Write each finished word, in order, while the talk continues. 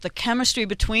the chemistry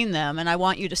between them, and I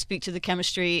want you to speak to the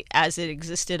chemistry as it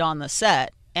existed on the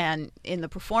set and in the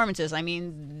performances. I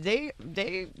mean, they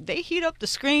heat up the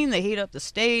screen, they heat up the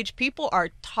stage. People are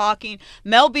talking.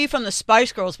 Mel B from the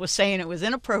Spice Girls was saying it was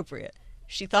inappropriate.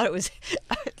 She thought it was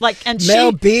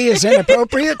Mel B is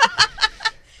inappropriate?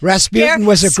 Rasputin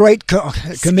was a great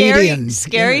comedian.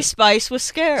 Scary Spice was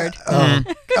scared.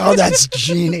 Oh, that's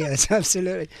genius.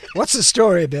 Absolutely. What's the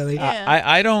story, Billy?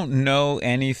 I don't know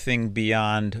anything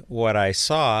beyond what I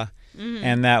saw,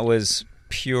 and that was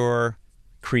pure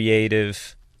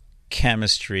creative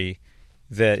chemistry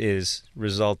that is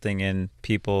resulting in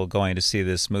people going to see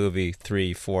this movie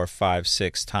 3, 4, 5,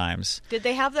 6 times. Did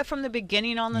they have that from the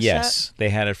beginning on the set? Yes, they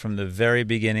had it from the very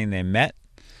beginning. They met.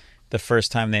 The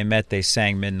first time they met, they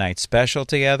sang Midnight Special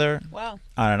together on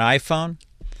an iPhone.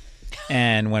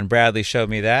 And when Bradley showed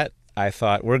me that, I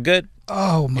thought, we're good.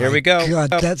 Oh, my Here we go. God,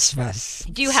 that's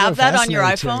fascinating. Do you have that on your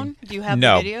iPhone? Do you have the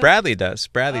video? No, Bradley does.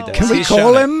 Bradley does. Can we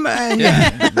call him?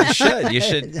 Yeah, you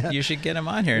should. You should get him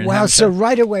on here. And wow, so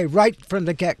right away, right from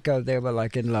the get-go, they were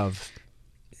like in love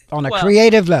on a Well,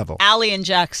 creative level. Allie and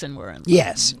Jackson were in love.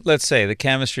 Yes. Let's say the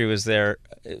chemistry was there.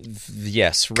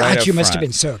 Yes, right God, up you must front. have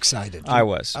been so excited. I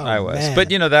was. Man. But,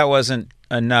 that wasn't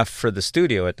enough for the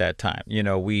studio at that time.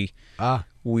 We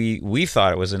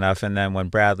thought it was enough, and then when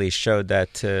Bradley showed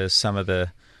that to some of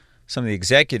the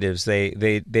executives,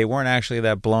 they weren't actually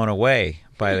that blown away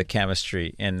by the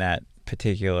chemistry in that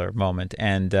particular moment.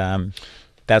 And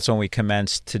that's when we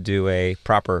commenced to do a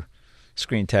proper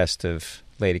screen test of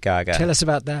Lady Gaga. Tell us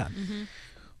about that. Mm-hmm.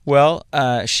 Well,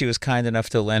 she was kind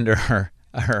enough to lend her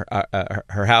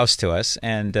house to us,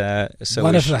 and so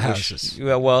one of the houses. Out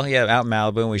in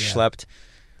Malibu, and we schlepped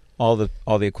all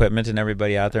the equipment and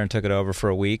everybody out there and took it over for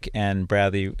a week. And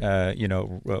Bradley,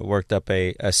 worked up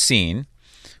a scene,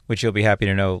 which you'll be happy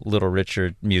to know Little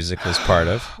Richard music was part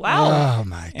of. Wow! Oh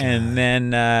my God!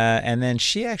 And then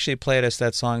she actually played us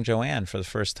that song Joanne for the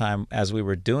first time as we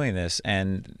were doing this,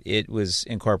 and it was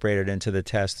incorporated into the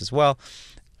test as well.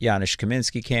 Janusz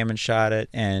Kaminski came and shot it,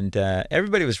 and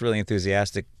everybody was really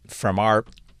enthusiastic from our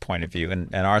point of view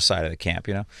and our side of the camp,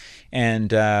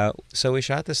 And so we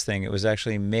shot this thing. It was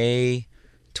actually May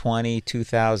 20,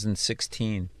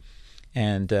 2016.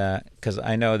 And because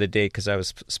I know the date because I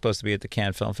was supposed to be at the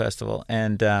Cannes Film Festival.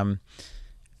 And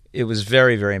it was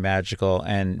very, very magical.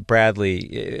 And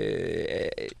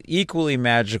Bradley, equally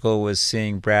magical was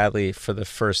seeing Bradley for the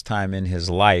first time in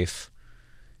his life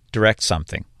direct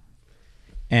something.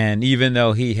 And even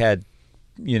though he had,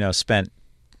 spent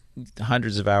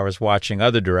hundreds of hours watching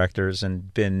other directors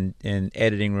and been in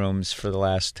editing rooms for the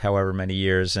last however many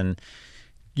years and,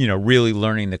 really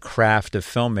learning the craft of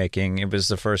filmmaking, it was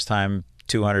the first time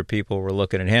 200 people were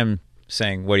looking at him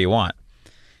saying, "What do you want?"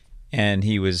 And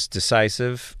he was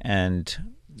decisive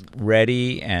and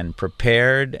ready and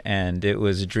prepared, and it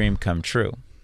was a dream come true.